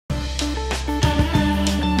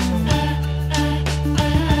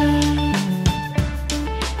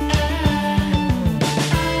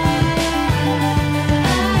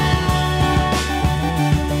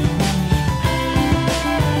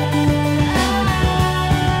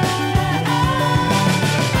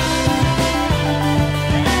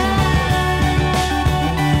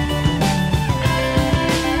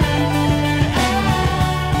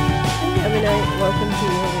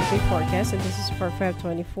forecast, and this is for Feb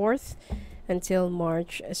 24th until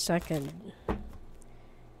March 2nd.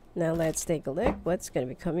 Now let's take a look what's going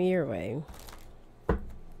to be coming your way.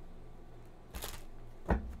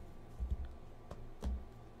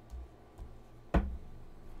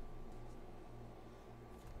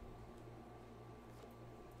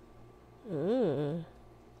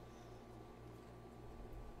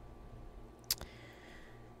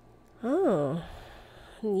 Oh,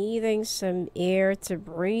 needing some air to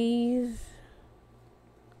breathe.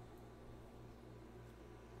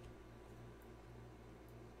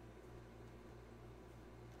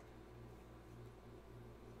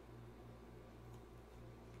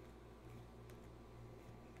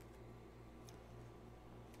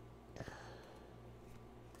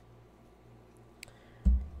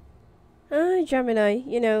 Gemini,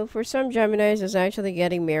 you know, for some Geminis is actually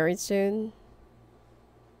getting married soon.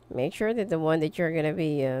 Make sure that the one that you're going to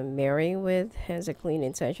be marrying with has a clean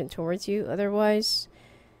intention towards you. Otherwise,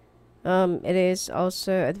 it is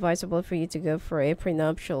also advisable for you to go for a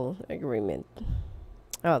prenuptial agreement.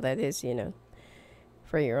 Oh, that is, you know,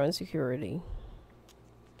 for your own security.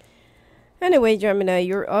 Anyway, Gemini,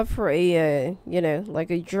 you're up for a, you know,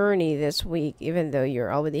 like a journey this week, even though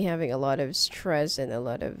you're already having a lot of stress and a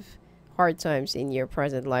lot of hard times in your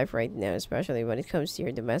present life right now, especially when it comes to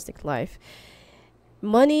your domestic life.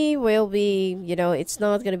 Money will be, you know, it's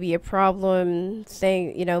not going to be a problem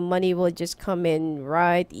thing. You know, money will just come in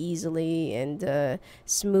right easily and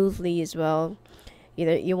smoothly as well. You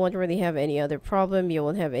know, you won't really have any other problem. You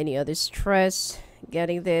won't have any other stress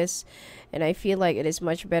getting this. And I feel like it is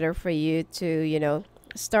much better for you to, you know,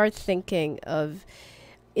 start thinking of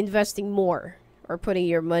investing more or putting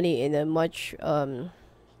your money in a much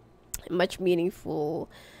meaningful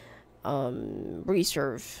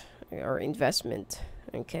reserve or investment.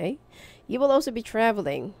 Okay, you will also be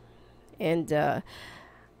traveling, and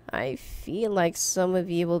I feel like some of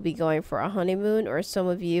you will be going for a honeymoon, or some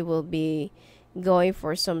of you will be going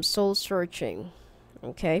for some soul searching.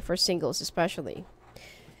 Okay, for singles especially.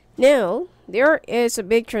 Now there is a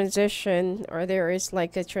big transition, or there is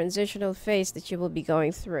like a transitional phase that you will be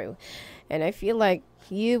going through, and I feel like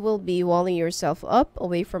you will be walling yourself up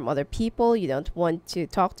away from other people. You don't want to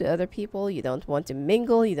talk to other people. You don't want to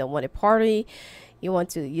mingle. You don't want to party. You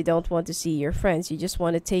don't want to see your friends. You just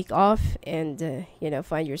want to take off and, you know,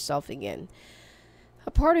 find yourself again.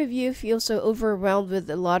 A part of you feels so overwhelmed with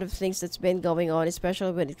a lot of things that's been going on,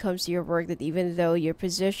 especially when it comes to your work, that even though your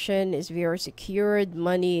position is very secured,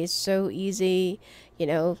 money is so easy, you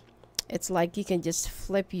know, it's like you can just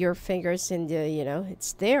flip your fingers and, you know,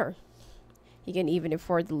 it's there. You can even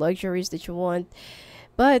afford the luxuries that you want.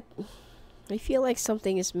 But I feel like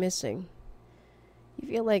something is missing. You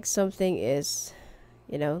feel like something is,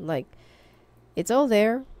 you know, like it's all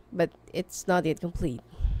there, but it's not yet complete.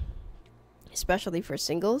 Especially for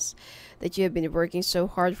singles that you have been working so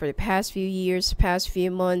hard for the past few years, past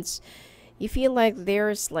few months. You feel like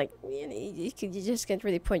there's like, you know, you just can't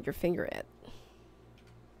really point your finger at.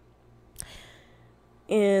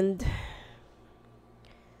 And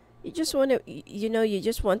you just want to, you know, you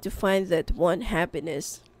just want to find that one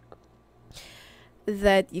happiness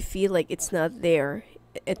that you feel like it's not there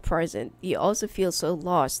at present. You also feel so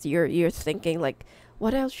lost. You're thinking like,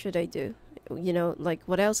 what else should I do? You know, like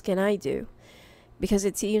what else can I do? Because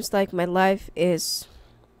it seems like my life is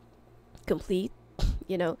complete.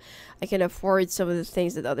 You know, I can afford some of the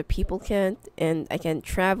things that other people can't, and I can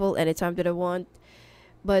travel anytime that I want.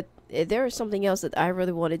 But there is something else that I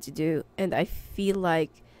really wanted to do, and I feel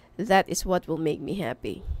like that is what will make me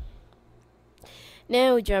happy.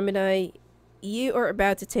 Now, Gemini, you are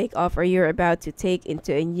about to take off, or you're about to take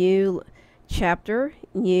into a new chapter,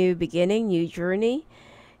 new beginning, new journey.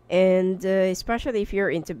 And especially if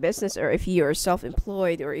you're into business, or if you're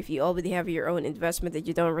self-employed, or if you already have your own investment that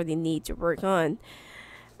you don't really need to work on,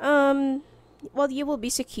 well, you will be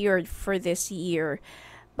secured for this year.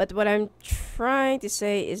 But what I'm trying to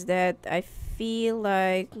say is that I feel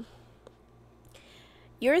like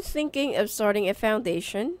you're thinking of starting a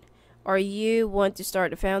foundation, or you want to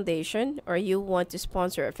start a foundation, or you want to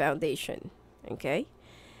sponsor a foundation. Okay?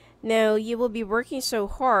 Now, you will be working so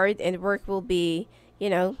hard, and work will be, you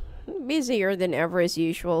know, busier than ever as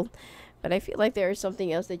usual. But I feel like there is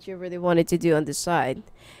something else that you really wanted to do on the side.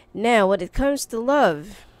 Now, when it comes to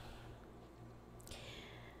love,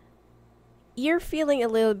 you're feeling a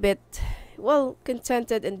little bit, well,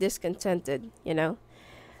 contented and discontented, you know,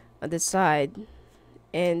 on the side.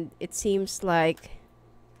 And it seems like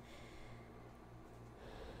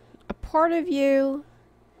a part of you,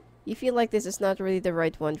 you feel like this is not really the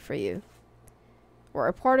right one for you. Or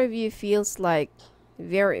a part of you feels like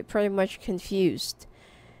very pretty much confused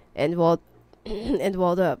and walled and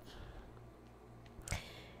walled up.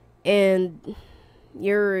 And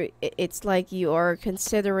it's like you are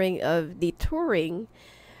considering of detouring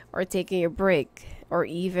or taking a break, or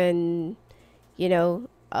even, you know,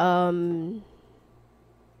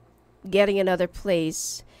 getting another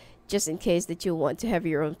place, just in case that you want to have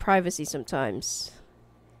your own privacy sometimes.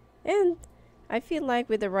 And I feel like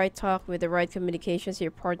with the right talk, with the right communications,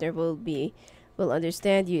 your partner will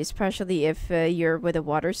understand you, especially if you're with a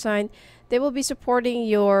water sign. They will be supporting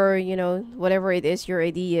your, whatever it is, your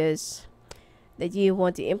ideas that you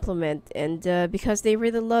want to implement. And because they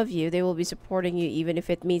really love you, they will be supporting you, even if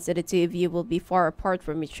it means that the two of you will be far apart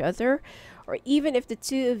from each other, or even if the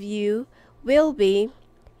two of you will be,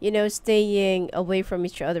 staying away from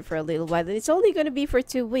each other for a little while. And it's only going to be for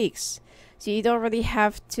 2 weeks. So you don't really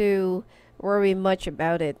have to worry much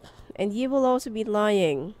about it. And you will also be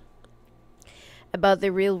lying about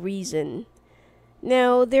the real reason.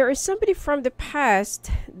 Now, there is somebody from the past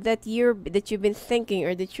that you've been thinking,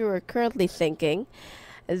 or that you are currently thinking,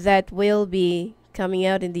 that will be coming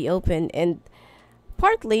out in the open. And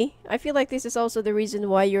partly, I feel like this is also the reason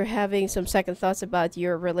why you're having some second thoughts about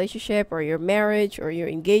your relationship, or your marriage, or your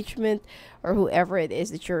engagement, or whoever it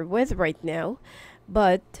is that you're with right now.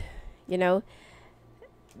 But,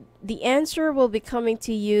 the answer will be coming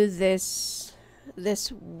to you this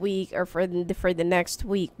week, or for the next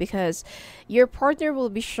week, because your partner will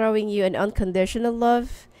be showing you an unconditional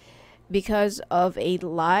love because of a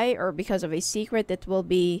lie, or because of a secret that will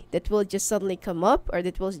just suddenly come up, or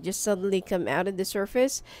that will just suddenly come out in the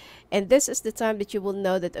surface. And this is the time that you will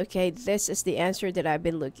know that, okay, this is the answer that I've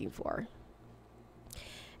been looking for,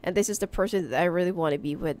 and this is the person that I really want to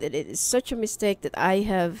be with. And it is such a mistake that I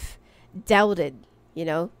have doubted,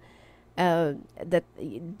 that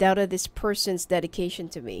doubted this person's dedication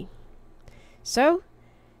to me. So,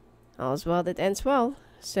 all's well that ends well.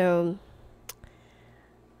 So,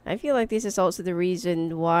 I feel like this is also the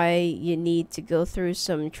reason why you need to go through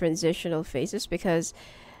some transitional phases, because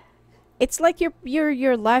it's like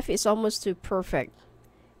your life is almost too perfect,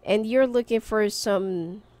 and you're looking for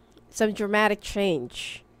some dramatic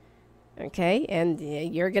change. Okay, and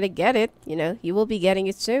you're gonna get it. You will be getting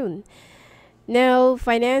it soon. Now,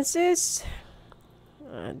 finances,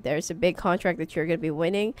 there's a big contract that you're going to be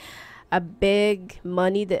winning, a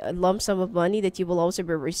lump sum of money that you will also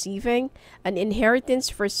be receiving, an inheritance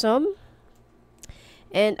for some.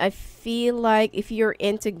 And I feel like if you're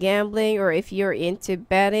into gambling, or if you're into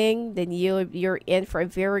betting, then you're in for a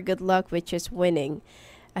very good luck, which is winning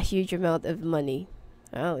a huge amount of money.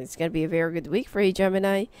 Well, it's going to be a very good week for you,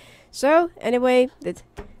 Gemini. So, anyway,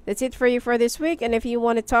 that's it for you for this week. And if you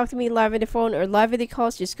want to talk to me live on the phone or live video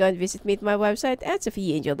calls, just go and visit me at my website at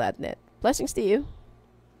sophiaangel.net. Blessings to you.